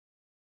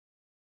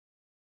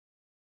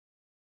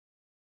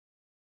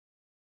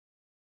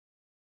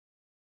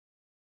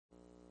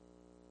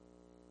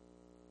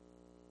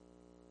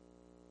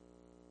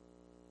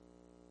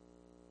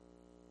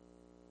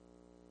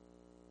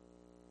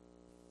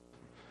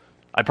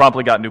I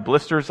promptly got new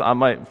blisters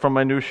from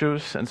my new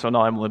shoes, and so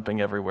now I'm limping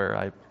everywhere.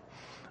 I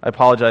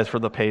apologize for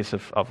the pace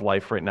of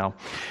life right now.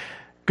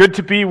 Good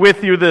to be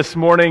with you this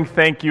morning.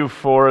 Thank you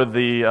for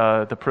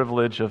the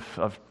privilege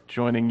of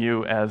joining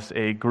you as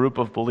a group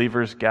of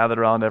believers gathered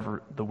around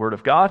the Word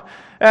of God,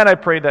 and I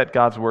pray that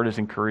God's Word is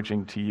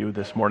encouraging to you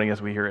this morning as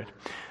we hear it.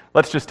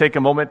 Let's just take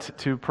a moment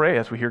to pray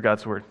as we hear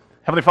God's Word.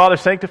 Heavenly Father,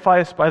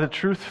 sanctify us by the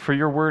truth, for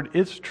your Word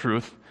is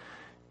truth.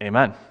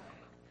 Amen.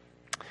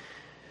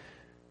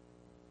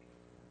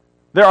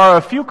 There are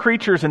a few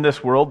creatures in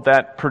this world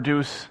that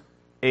produce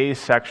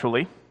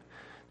asexually.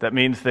 That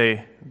means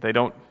they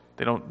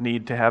don't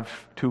need to have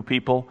two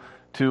people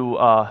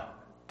to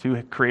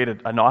create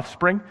an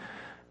offspring.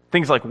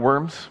 Things like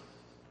worms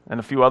and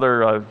a few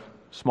other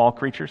small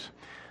creatures.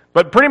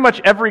 But pretty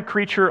much every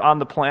creature on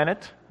the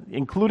planet,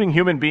 including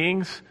human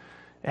beings,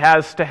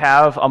 has to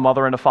have a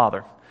mother and a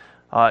father.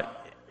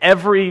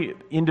 Every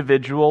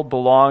individual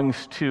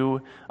belongs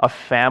to a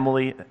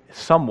family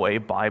some way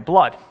by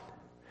blood.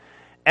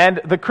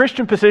 And the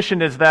Christian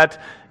position is that,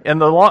 in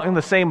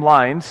the same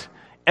lines,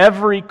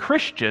 every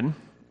Christian,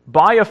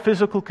 by a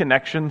physical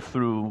connection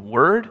through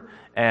word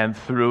and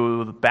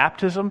through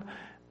baptism,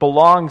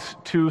 belongs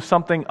to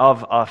something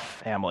of a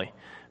family,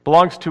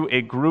 belongs to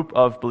a group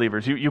of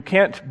believers. You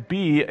can't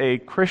be a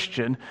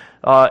Christian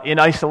in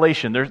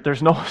isolation.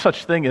 There's no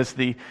such thing as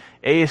the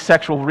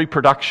asexual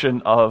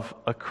reproduction of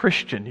a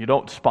Christian. You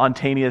don't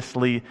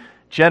spontaneously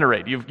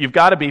generate. You've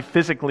got to be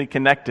physically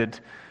connected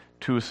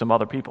to some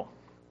other people.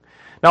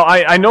 Now,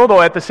 I know,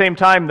 though, at the same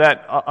time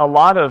that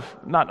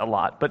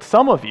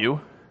some of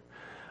you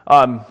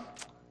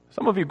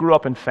grew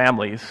up in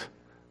families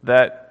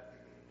that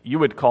you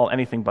would call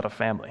anything but a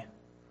family.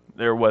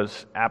 There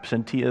was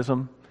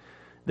absenteeism,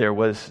 there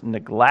was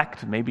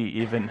neglect, maybe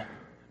even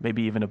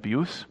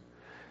abuse.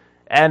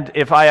 And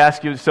if I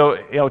ask you,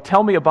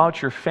 tell me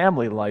about your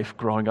family life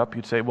growing up,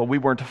 you'd say, well, we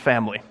weren't a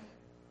family.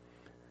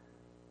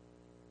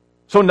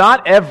 So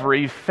not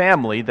every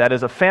family that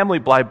is a family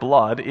by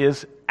blood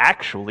is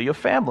actually a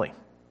family.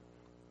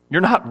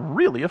 You're not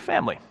really a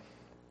family.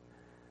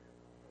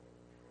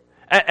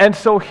 And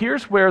so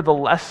here's where the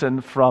lesson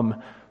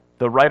from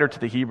the writer to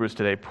the Hebrews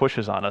today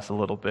pushes on us a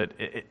little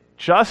bit.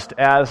 Just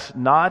as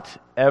not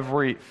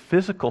every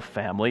physical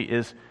family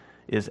is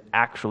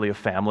actually a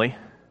family,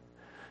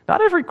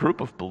 not every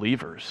group of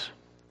believers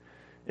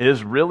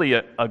is really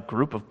a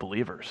group of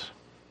believers.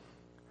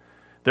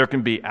 There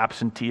can be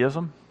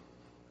absenteeism,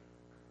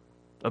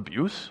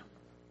 abuse,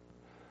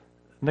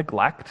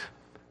 neglect.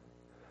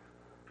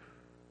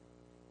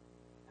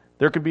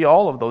 There could be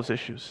all of those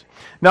issues.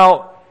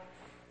 Now,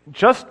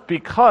 just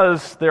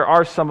because there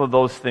are some of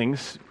those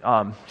things,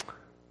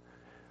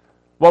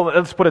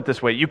 let's put it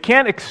this way. You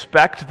can't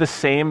expect the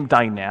same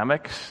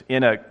dynamics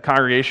in a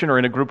congregation or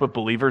in a group of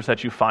believers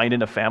that you find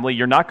in a family.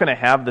 You're not going to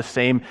have the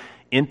same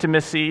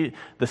intimacy,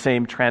 the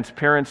same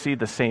transparency,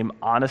 the same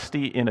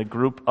honesty in a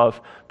group of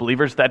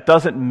believers. That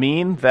doesn't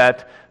mean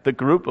that the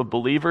group of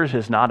believers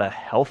is not a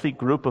healthy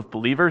group of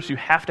believers. You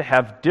have to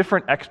have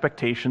different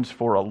expectations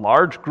for a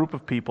large group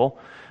of people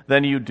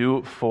than you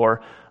do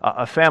for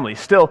a family.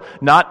 Still,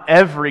 not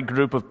every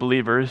group of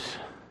believers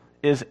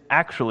is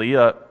actually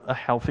a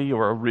healthy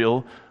or a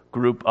real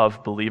group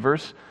of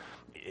believers.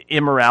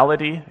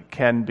 Immorality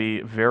can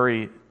be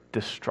very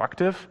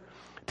destructive.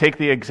 Take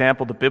the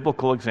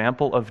biblical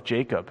example of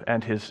Jacob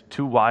and his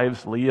two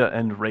wives, Leah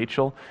and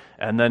Rachel,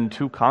 and then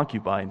two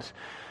concubines.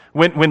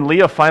 When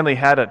Leah finally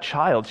had a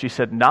child, she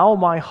said, "Now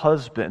my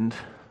husband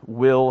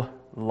will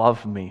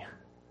love me."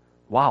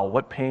 Wow,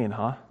 what pain,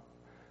 huh?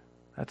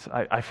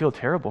 I feel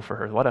terrible for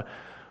her.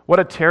 What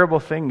a terrible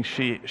thing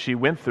she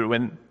went through.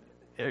 And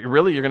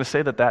really, you're going to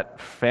say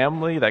that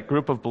family, that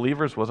group of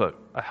believers, was a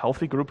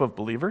healthy group of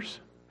believers?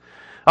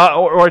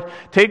 Or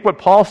take what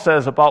Paul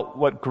says about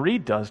what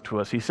greed does to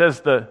us. He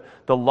says the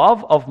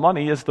love of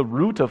money is the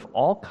root of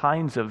all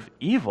kinds of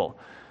evil.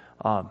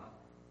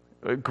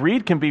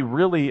 Greed can be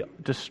really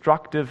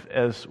destructive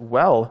as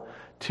well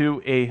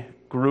to a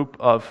group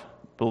of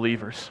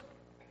believers.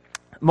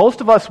 Most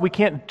of us, we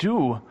can't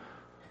do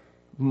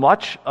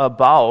much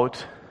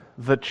about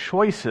the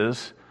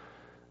choices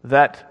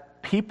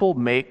that people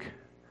make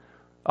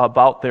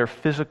about their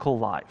physical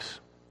lives,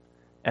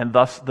 and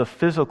thus the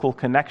physical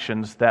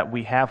connections that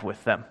we have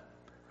with them.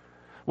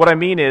 What I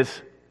mean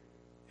is,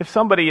 if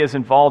somebody is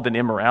involved in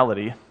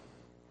immorality,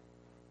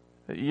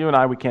 you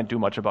and we can't do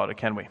much about it,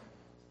 can we?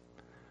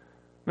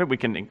 We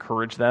can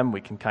encourage them,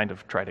 we can kind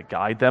of try to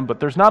guide them, but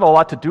there's not a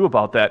lot to do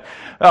about that.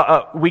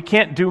 We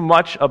can't do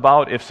much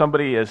about if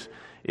somebody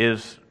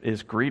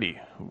is greedy.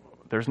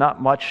 There's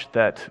not much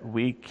that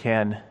we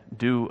can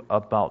do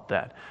about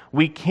that.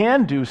 We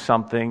can do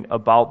something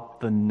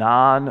about the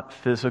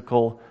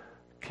non-physical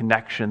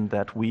connection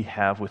that we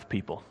have with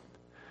people.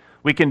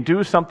 We can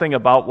do something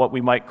about what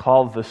we might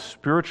call the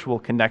spiritual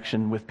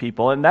connection with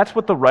people, and that's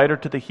what the writer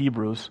to the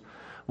Hebrews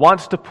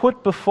wants to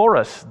put before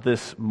us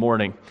this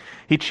morning.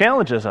 He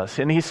challenges us,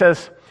 and he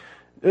says,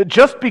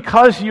 just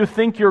because you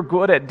think you're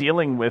good at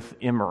dealing with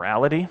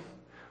immorality,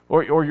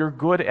 or you're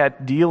good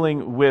at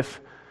dealing with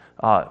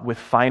with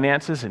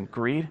finances and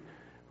greed.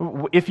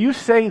 If you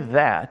say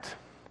that,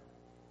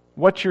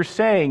 what you're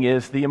saying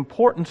is the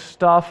important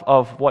stuff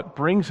of what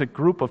brings a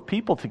group of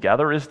people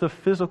together is the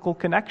physical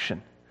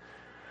connection.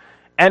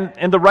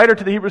 And the writer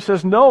to the Hebrews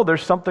says, no,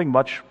 there's something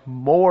much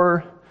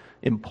more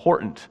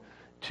important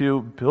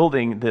to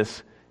building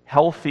this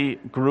healthy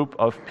group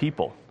of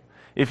people.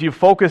 If you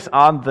focus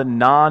on the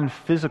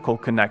non-physical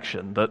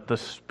connection, the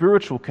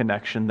spiritual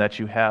connection that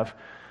you have,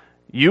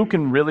 you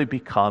can really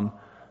become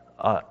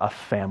a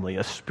family,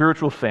 a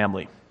spiritual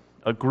family,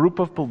 a group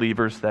of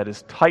believers that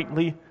is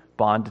tightly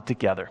bonded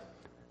together.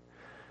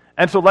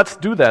 And so let's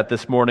do that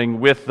this morning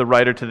with the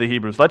writer to the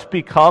Hebrews. Let's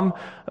become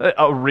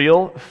a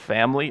real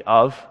family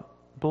of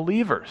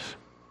believers.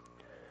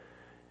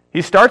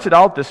 He starts it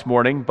out this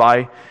morning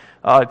by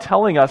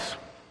telling us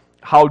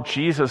how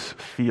Jesus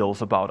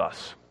feels about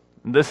us.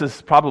 And this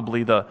is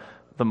probably the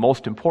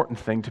most important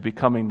thing to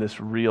becoming this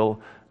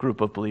real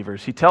group of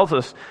believers. He tells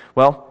us,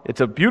 well,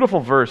 it's a beautiful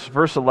verse,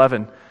 verse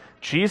 11.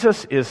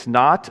 Jesus is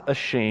not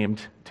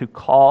ashamed to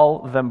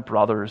call them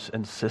brothers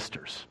and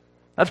sisters.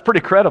 That's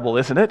pretty credible,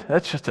 isn't it?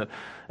 That's just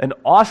an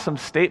awesome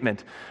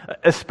statement,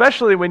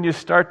 especially when you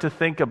start to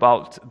think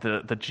about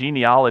the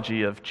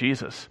genealogy of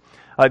Jesus.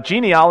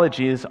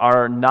 Genealogies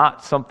are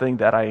not something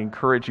that I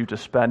encourage you to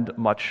spend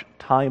much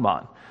time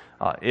on.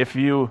 If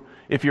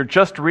you're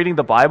just reading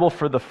the Bible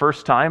for the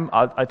first time,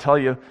 I tell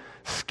you,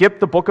 skip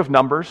the book of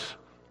Numbers,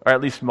 or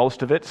at least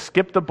most of it.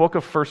 Skip the book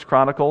of First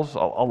Chronicles, a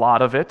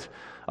lot of it.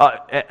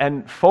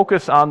 And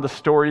focus on the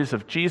stories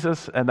of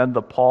Jesus and then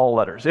the Paul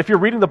letters. If you're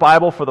reading the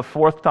Bible for the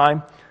fourth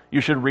time,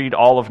 you should read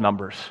all of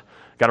Numbers.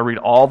 Got to read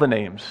all the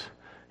names.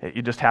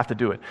 You just have to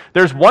do it.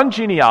 There's one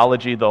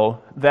genealogy,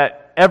 though,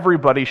 that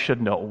everybody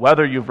should know,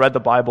 whether you've read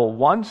the Bible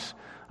once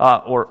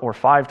or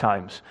 5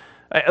 times.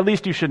 At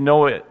least you should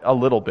know it a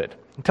little bit.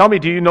 Tell me,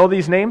 do you know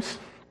these names?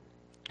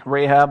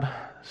 Rahab,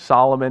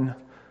 Solomon,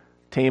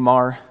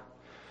 Tamar,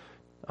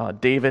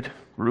 David,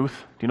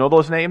 Ruth. Do you know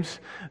those names?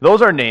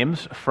 Those are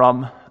names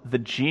from the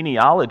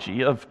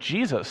genealogy of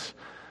Jesus.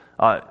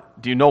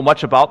 Do you know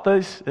much about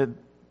these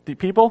the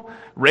people?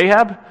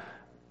 Rahab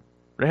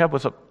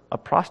was a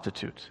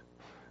prostitute.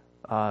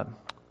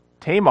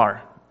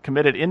 Tamar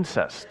committed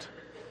incest.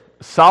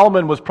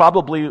 Solomon was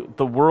probably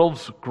the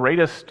world's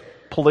greatest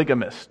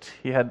polygamist.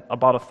 He had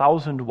about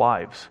 1,000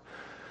 wives.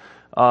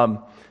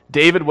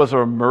 David was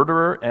a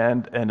murderer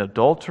and an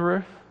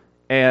adulterer.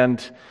 And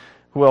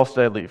who else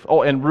did I leave?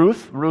 Oh, and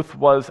Ruth. Ruth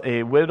was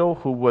a widow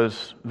who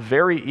was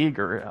very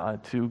eager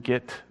to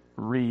get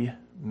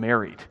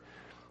remarried.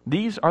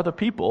 These are the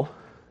people,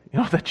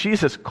 that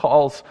Jesus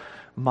calls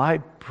my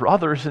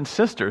brothers and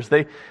sisters.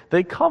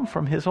 They come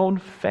from his own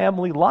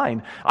family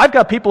line. I've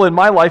got people in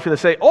my life that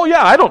say, "Oh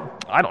yeah, I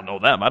don't know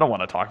them. I don't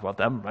want to talk about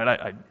them."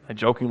 Right? I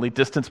jokingly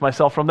distance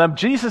myself from them.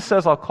 Jesus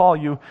says, "I'll call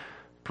you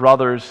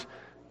brothers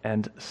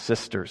and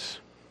sisters."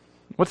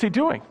 What's he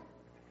doing?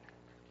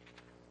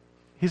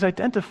 He's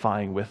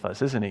identifying with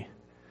us, isn't he?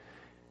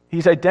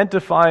 He's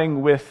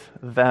identifying with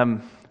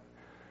them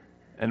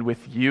and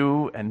with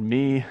you and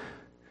me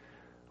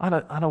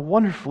on a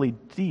wonderfully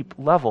deep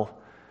level.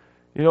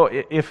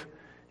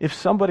 If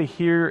somebody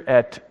here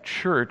at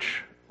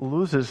church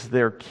loses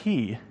their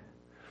key,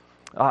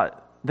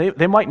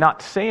 they might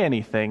not say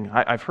anything.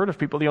 I've heard of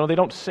people, they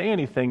don't say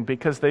anything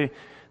because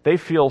they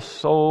feel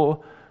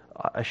so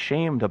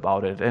ashamed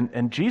about it.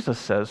 And Jesus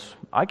says,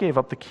 I gave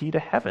up the key to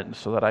heaven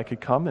so that I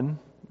could come and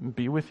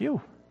be with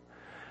you.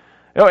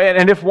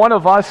 And if one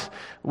of us,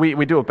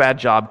 we do a bad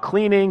job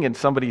cleaning and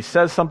somebody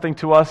says something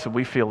to us and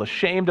we feel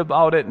ashamed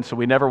about it and so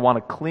we never want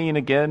to clean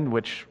again,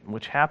 which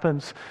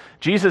happens,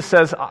 Jesus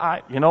says,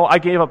 I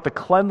gave up the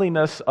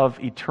cleanliness of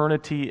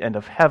eternity and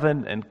of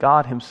heaven and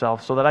God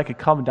himself so that I could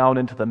come down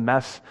into the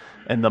mess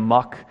and the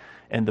muck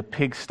and the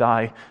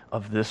pigsty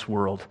of this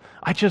world.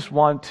 I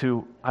want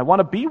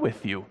to be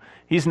with you.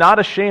 He's not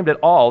ashamed at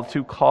all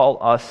to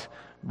call us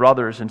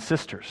brothers and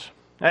sisters.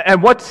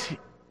 And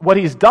what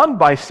he's done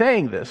by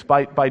saying this,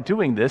 by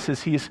doing this,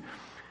 is he's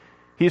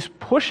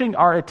pushing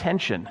our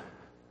attention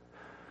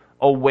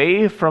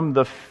away from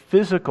the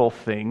physical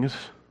things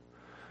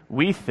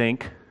we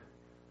think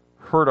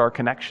hurt our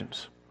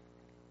connections.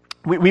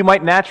 We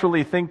might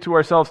naturally think to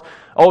ourselves,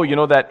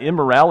 that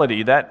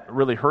immorality, that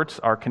really hurts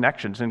our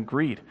connections, and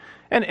greed.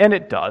 And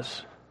it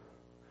does.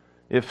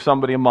 If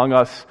somebody among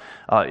us,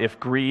 if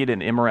greed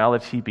and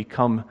immorality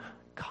become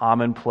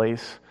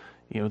commonplace,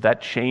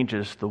 that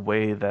changes the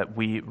way that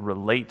we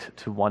relate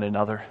to one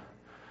another.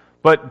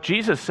 But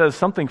Jesus says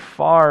something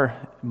far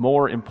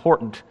more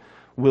important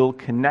will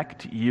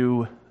connect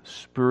you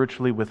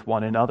spiritually with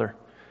one another.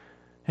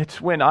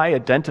 It's when I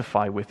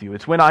identify with you.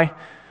 It's when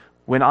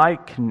I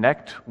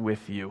connect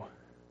with you.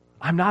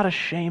 I'm not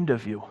ashamed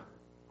of you.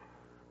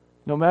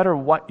 No matter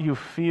what you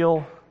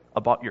feel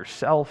about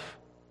yourself,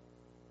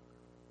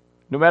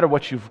 no matter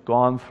what you've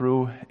gone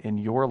through in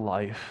your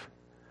life,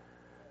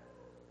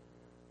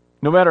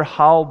 no matter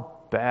how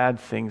bad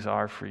things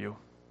are for you,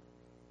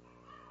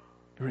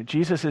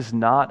 Jesus is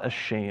not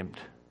ashamed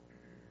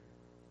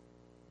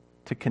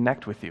to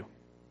connect with you,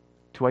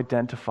 to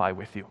identify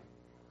with you.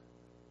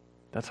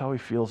 That's how he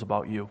feels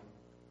about you.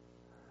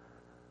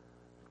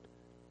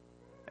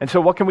 And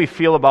so what can we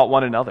feel about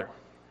one another?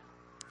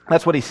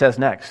 That's what he says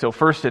next. So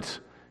first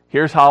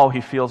here's how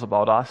he feels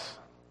about us.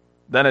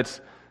 Then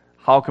it's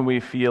how can we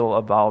feel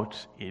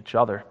about each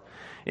other?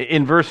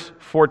 In verse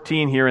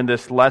 14 here in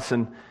this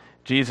lesson,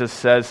 Jesus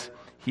says,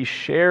 he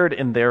shared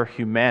in their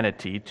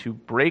humanity to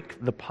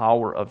break the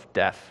power of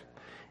death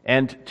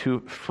and to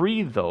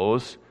free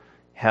those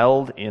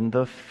held in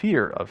the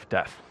fear of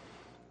death.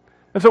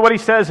 And so what he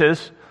says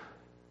is,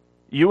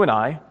 you and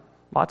I,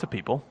 lots of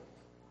people,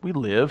 we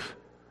live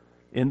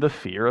in the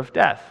fear of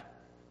death.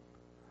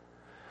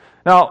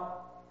 Now,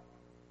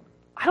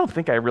 I don't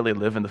think I really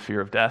live in the fear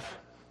of death.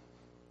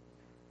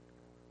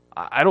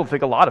 I don't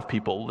think a lot of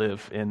people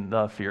live in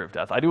the fear of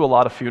death. I do a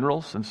lot of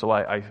funerals, and so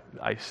I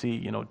see,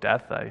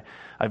 death.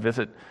 I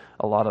visit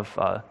a lot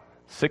of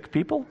sick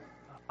people.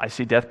 I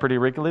see death pretty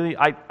regularly.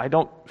 I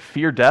don't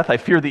fear death. I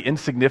fear the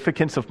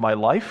insignificance of my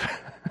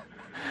life.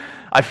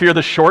 I fear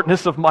the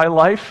shortness of my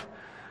life.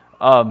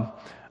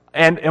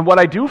 And what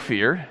I do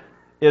fear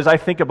is I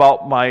think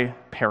about my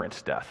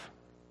parents' death.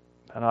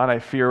 And I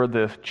fear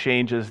the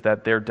changes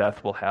that their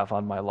death will have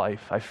on my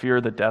life. I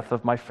fear the death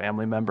of my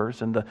family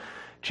members and the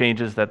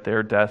changes that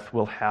their death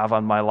will have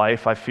on my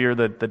life. I fear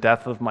the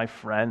death of my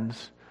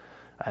friends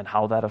and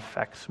how that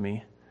affects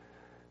me.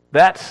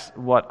 That's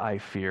what I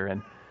fear.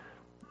 And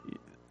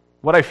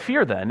what I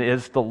fear then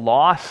is the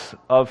loss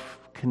of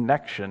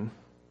connection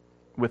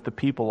with the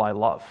people I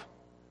love.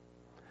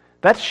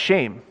 That's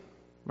shame,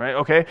 right?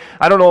 Okay?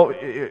 I don't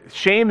know.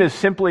 Shame is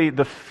simply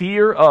the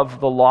fear of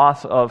the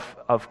loss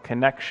of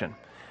connection.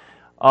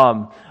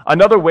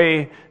 Another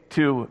way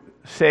to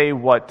say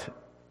what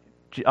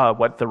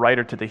the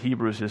writer to the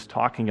Hebrews is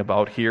talking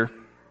about here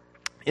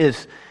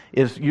is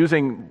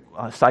using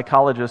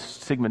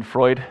psychologist Sigmund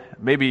Freud.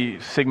 Maybe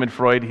Sigmund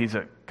Freud, he's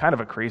a kind of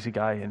a crazy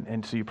guy,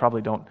 and so you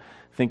probably don't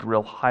think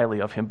real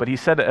highly of him, but he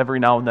said every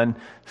now and then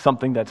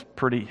something that's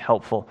pretty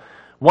helpful.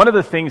 One of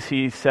the things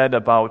he said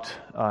about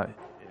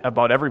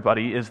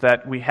everybody is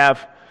that we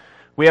have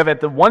at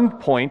the one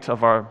point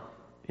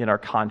in our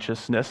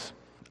consciousness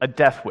a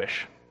death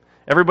wish.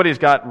 Everybody's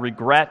got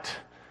regret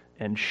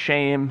and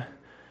shame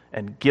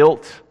and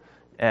guilt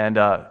and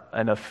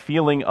a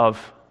feeling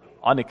of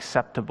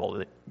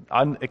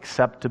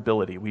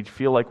unacceptability. We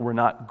feel like we're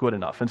not good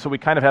enough. And so we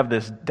kind of have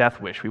this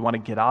death wish. We want to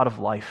get out of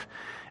life.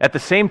 At the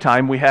same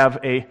time, we have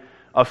a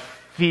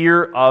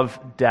fear of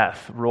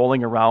death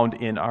rolling around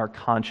in our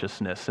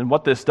consciousness. And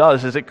what this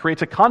does is it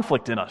creates a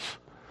conflict in us.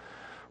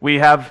 We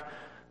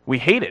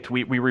hate it.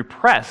 We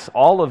repress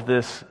all of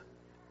this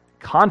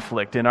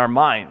conflict in our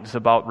minds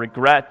about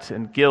regret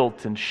and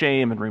guilt and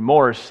shame and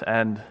remorse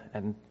and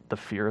the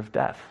fear of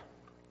death.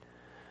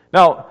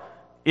 Now,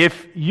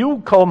 if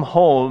you come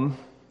home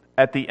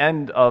at the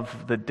end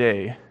of the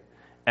day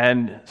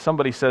and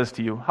somebody says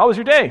to you, "How was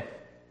your day?"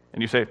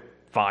 And you say,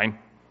 "Fine."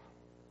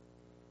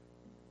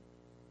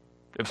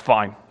 It's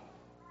fine.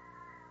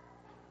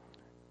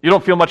 You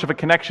don't feel much of a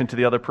connection to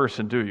the other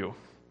person, do you?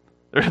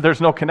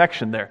 There's no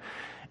connection there.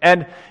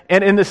 And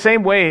in the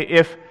same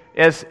way,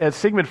 as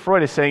Sigmund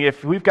Freud is saying,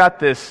 if we've got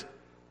this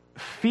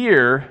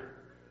fear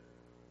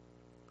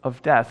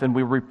of death and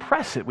we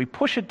repress it, we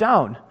push it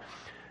down,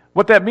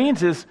 what that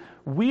means is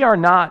we are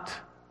not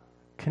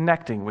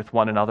connecting with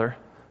one another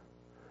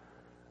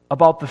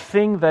about the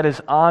thing that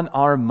is on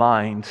our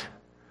mind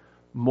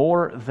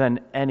more than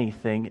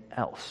anything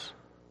else.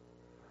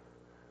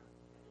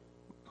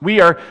 We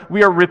are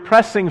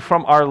repressing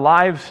from our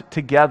lives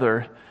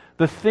together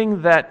the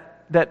thing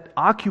that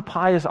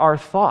occupies our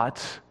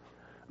thoughts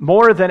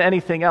more than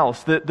anything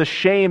else, the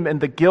shame and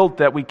the guilt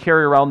that we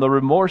carry around, the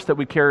remorse that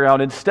we carry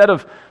around, instead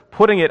of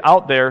putting it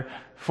out there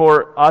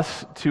for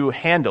us to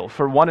handle,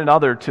 for one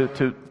another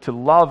to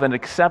love and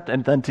accept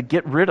and then to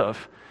get rid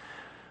of.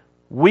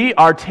 We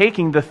are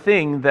taking the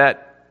thing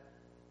that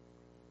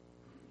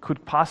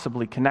could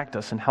possibly connect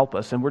us and help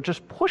us, and we're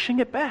just pushing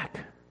it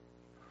back.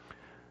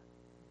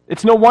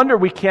 It's no wonder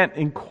we can't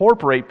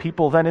incorporate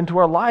people then into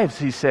our lives,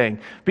 he's saying,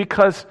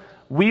 because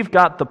we've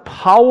got the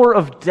power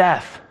of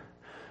death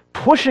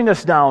pushing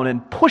us down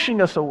and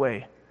pushing us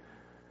away.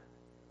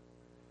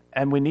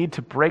 And we need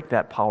to break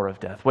that power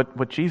of death.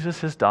 What Jesus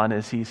has done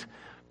is he's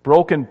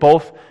broken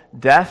both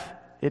death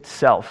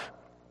itself.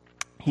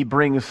 He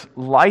brings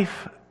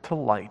life to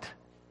light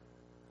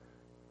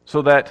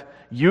so that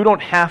you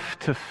don't have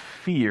to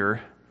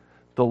fear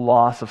the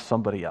loss of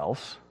somebody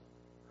else.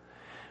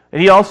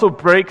 And he also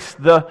breaks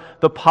the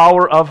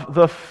power of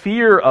the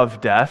fear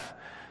of death,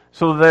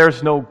 so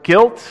there's no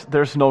guilt,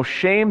 there's no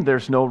shame,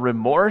 there's no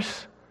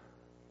remorse.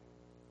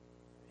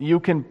 You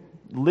can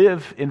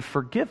live in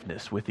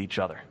forgiveness with each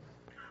other.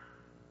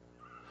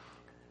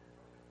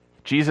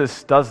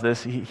 Jesus does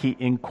this. He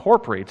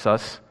incorporates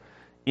us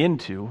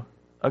into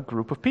a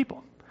group of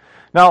people.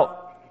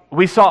 Now,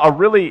 we saw a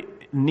really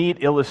neat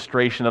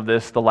illustration of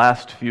this the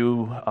last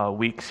few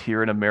weeks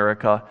here in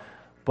America,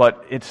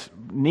 but it's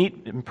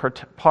neat in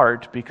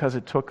part because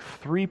it took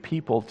 3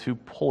 people to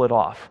pull it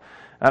off.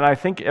 And I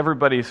think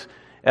everybody's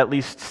at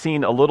least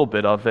seen a little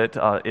bit of it.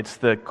 It's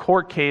the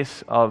court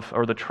case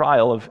or the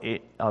trial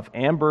of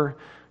Amber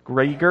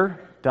Greiger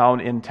down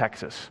in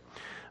Texas.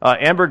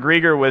 Amber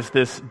Greiger was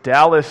this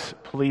Dallas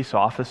police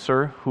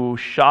officer who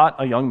shot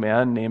a young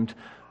man named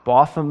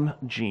Botham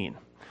Jean.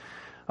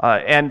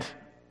 And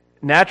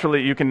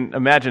naturally, you can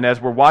imagine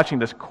as we're watching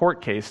this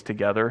court case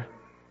together,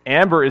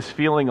 Amber is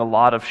feeling a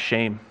lot of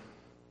shame.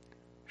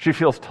 She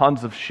feels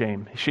tons of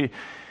shame.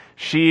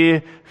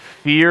 She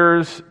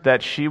fears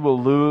that she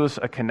will lose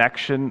a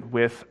connection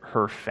with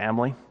her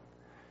family.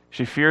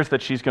 She fears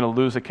that she's going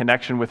to lose a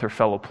connection with her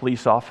fellow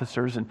police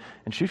officers, and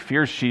she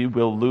fears she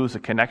will lose a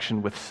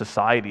connection with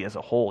society as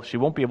a whole. She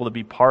won't be able to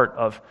be part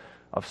of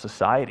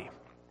society.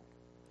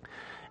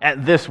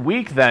 And this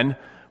week, then,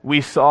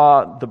 we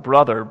saw the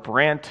brother,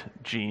 Brant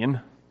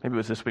Jean, maybe it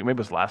was this week, maybe it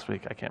was last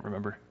week, I can't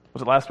remember.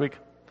 Was it last week?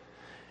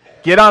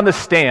 Get on the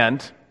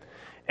stand,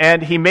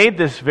 and he made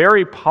this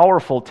very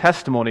powerful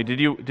testimony. Did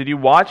you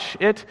watch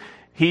it?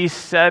 He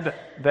said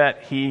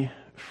that he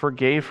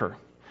forgave her.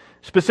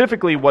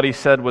 Specifically, what he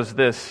said was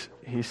this.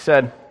 He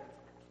said,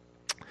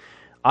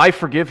 "I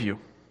forgive you,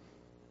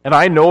 and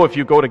I know if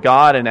you go to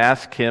God and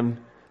ask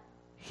Him,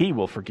 He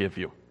will forgive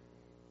you."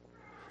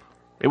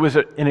 It was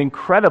an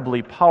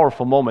incredibly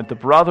powerful moment. The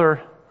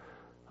brother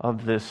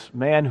of this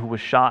man who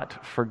was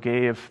shot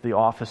forgave the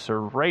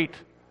officer right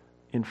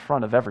in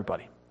front of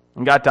everybody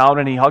and got down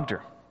and he hugged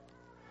her.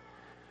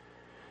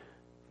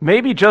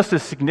 Maybe just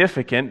as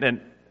significant,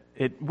 and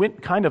it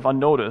went kind of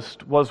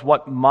unnoticed, was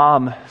what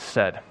Mom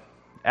said.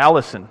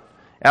 Allison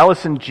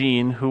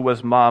Jean, who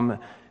was Mom,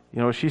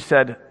 she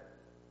said,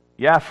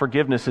 yeah,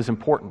 forgiveness is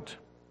important.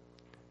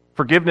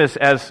 Forgiveness,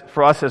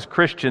 for us as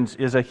Christians,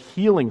 is a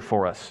healing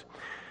for us.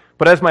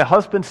 But as my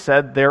husband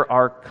said, there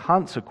are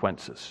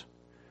consequences.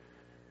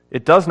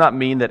 It does not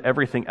mean that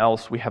everything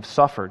else we have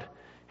suffered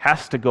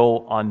has to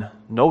go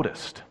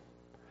unnoticed.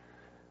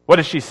 What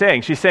is she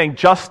saying? She's saying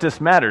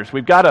justice matters.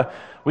 We got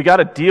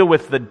to deal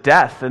with the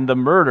death and the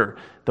murder,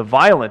 the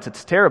violence.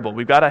 It's terrible.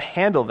 We've got to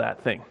handle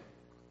that thing.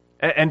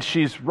 And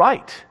she's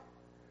right.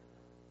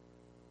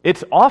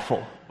 It's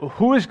awful.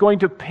 Who is going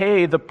to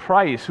pay the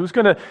price? Who's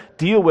going to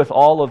deal with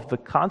all of the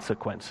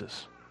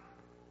consequences?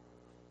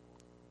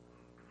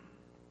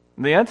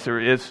 And the answer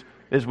is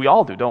we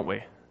all do, don't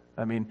we?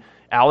 I mean,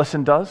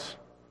 Allison does.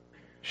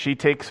 She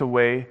takes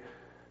away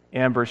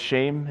Amber's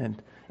shame,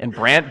 and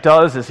Brant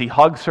does as he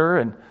hugs her,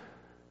 and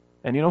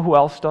you know who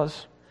else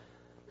does?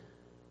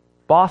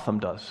 Botham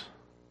does.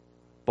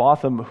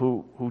 Botham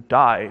who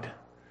died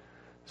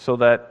so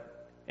that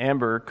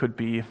Amber could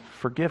be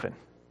forgiven.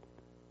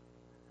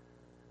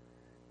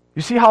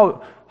 You see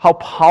how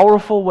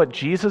powerful what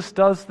Jesus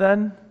does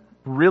then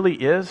really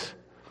is?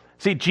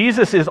 See,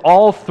 Jesus is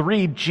all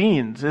three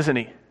genes, isn't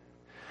he?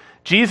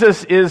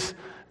 Jesus is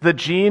the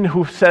gene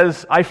who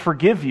says, I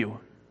forgive you.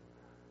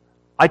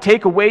 I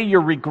take away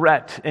your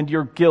regret and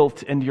your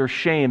guilt and your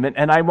shame,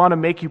 and I want to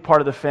make you part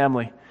of the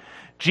family.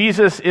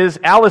 Jesus is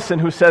Allison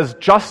who says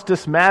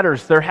justice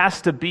matters. There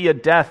has to be a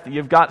death.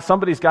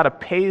 Somebody's got to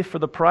pay for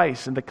the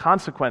price and the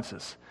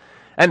consequences.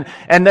 And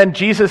then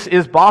Jesus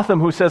is Botham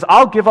who says,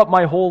 I'll give up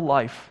my whole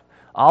life.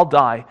 I'll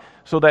die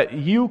so that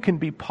you can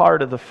be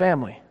part of the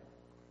family.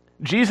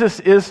 Jesus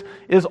is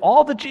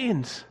all the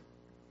genes.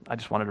 I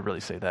just wanted to really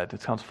say that.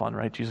 It sounds fun,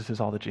 right? Jesus is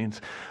all the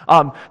genes.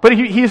 But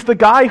he's the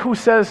guy who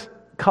says,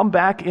 come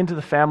back into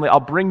the family. I'll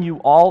bring you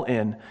all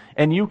in,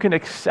 and you can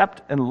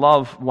accept and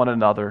love one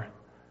another.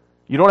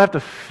 You don't have to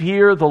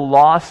fear the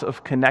loss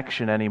of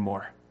connection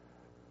anymore,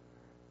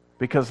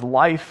 because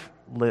life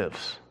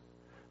lives.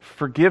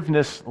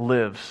 Forgiveness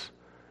lives.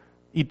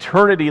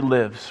 Eternity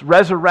lives.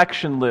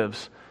 Resurrection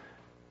lives.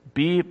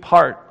 Be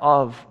part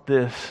of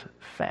this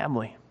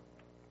family.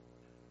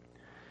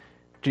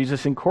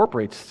 Jesus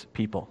incorporates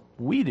people,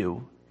 we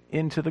do,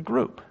 into the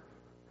group.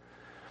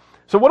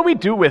 So what do we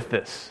do with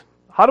this?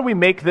 How do we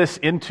make this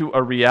into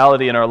a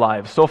reality in our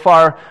lives? So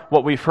far,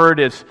 what we've heard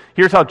is,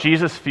 here's how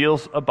Jesus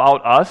feels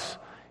about us.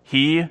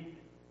 He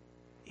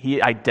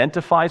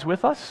identifies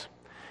with us.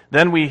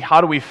 Then how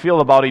do we feel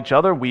about each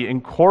other? We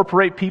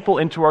incorporate people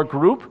into our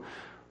group.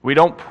 We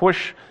don't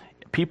push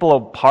people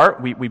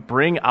apart. We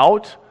bring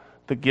out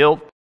the guilt,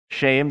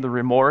 shame, the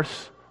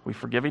remorse. We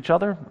forgive each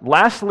other.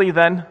 Lastly,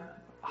 then,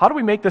 how do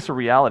we make this a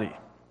reality?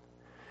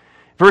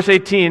 Verse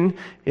 18,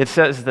 it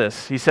says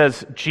this. He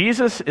says,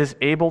 Jesus is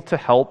able to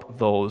help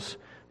those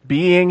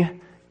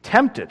being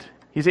tempted.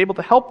 He's able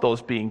to help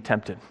those being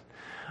tempted.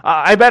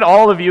 I bet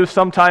all of you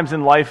sometimes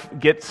in life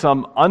get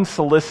some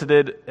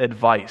unsolicited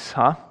advice,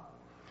 huh?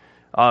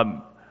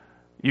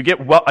 You get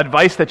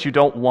advice that you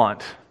don't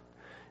want.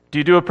 Do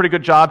you do a pretty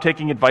good job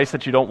taking advice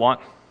that you don't want?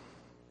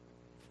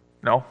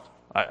 No?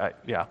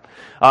 Yeah.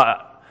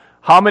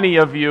 How many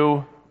of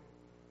you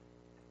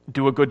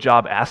do a good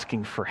job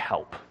asking for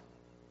help?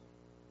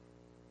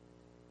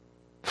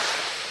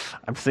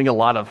 I'm seeing a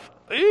lot of,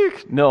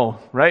 no,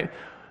 right?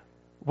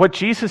 What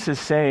Jesus is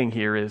saying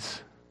here is,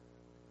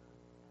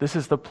 this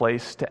is the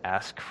place to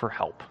ask for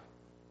help.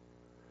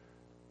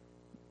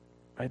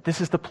 Right?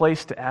 This is the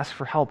place to ask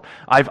for help.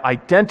 I've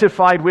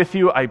identified with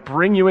you. I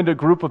bring you into a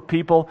group of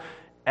people.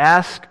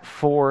 Ask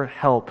for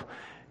help.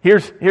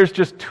 Here's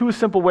just two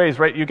simple ways,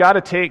 right? You got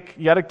to take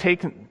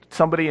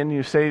somebody and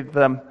you say to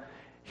them,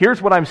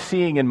 here's what I'm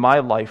seeing in my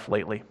life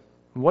lately.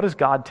 What is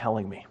God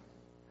telling me?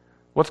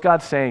 What's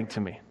God saying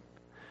to me?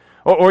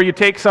 Or you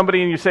take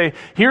somebody and you say,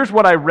 here's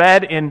what I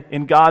read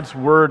in God's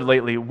Word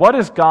lately. What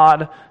is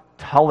God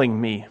telling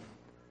me?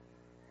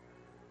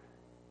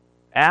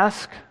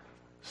 Ask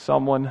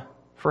someone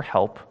for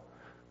help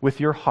with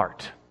your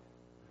heart.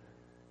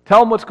 Tell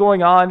them what's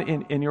going on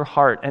in your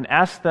heart and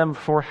ask them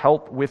for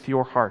help with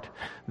your heart.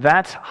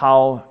 That's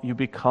how you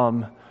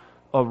become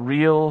a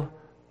real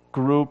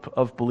group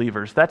of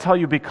believers. That's how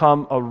you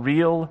become a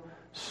real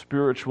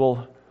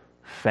spiritual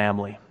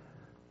family.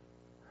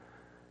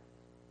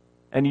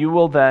 And you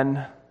will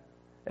then,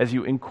 as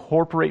you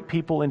incorporate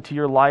people into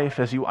your life,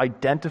 as you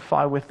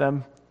identify with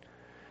them,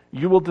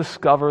 you will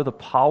discover the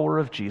power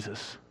of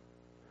Jesus,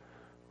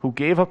 who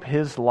gave up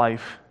his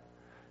life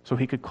so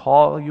he could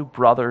call you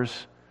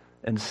brothers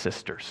and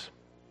sisters.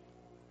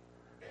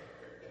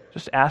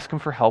 Just ask him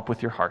for help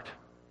with your heart.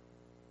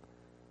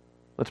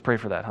 Let's pray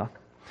for that, huh?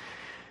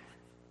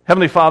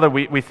 Heavenly Father,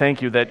 we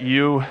thank you that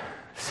you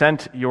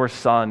sent your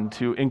Son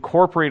to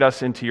incorporate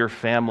us into your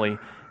family,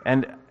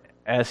 and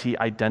as he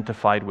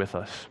identified with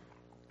us.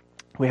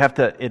 We have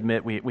to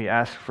admit, we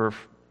ask for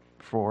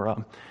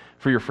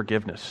your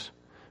forgiveness,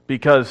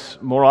 because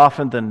more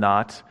often than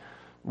not,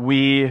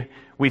 we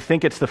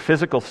think it's the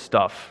physical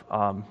stuff,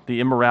 the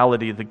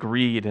immorality, the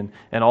greed,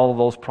 and all of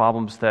those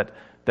problems that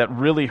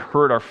really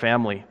hurt our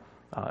family,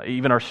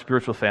 even our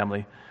spiritual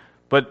family.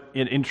 But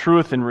in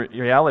truth, in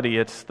reality,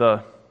 it's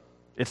the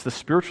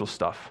spiritual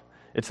stuff.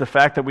 It's the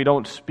fact that we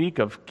don't speak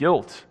of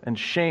guilt and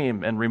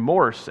shame and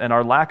remorse and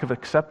our lack of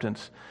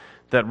acceptance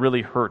that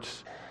really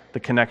hurts the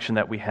connection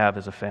that we have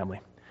as a family.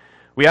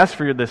 We ask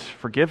for this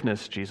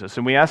forgiveness, Jesus,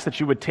 and we ask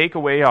that you would take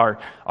away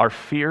our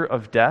fear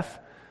of death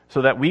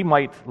so that we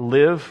might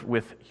live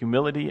with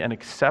humility and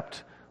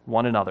accept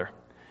one another.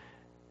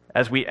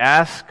 As we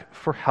ask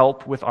for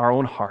help with our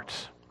own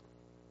hearts,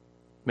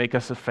 make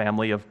us a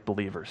family of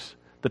believers,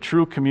 the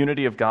true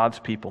community of God's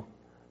people,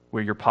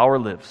 where your power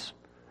lives.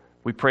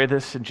 We pray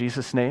this in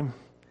Jesus' name.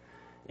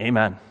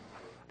 Amen.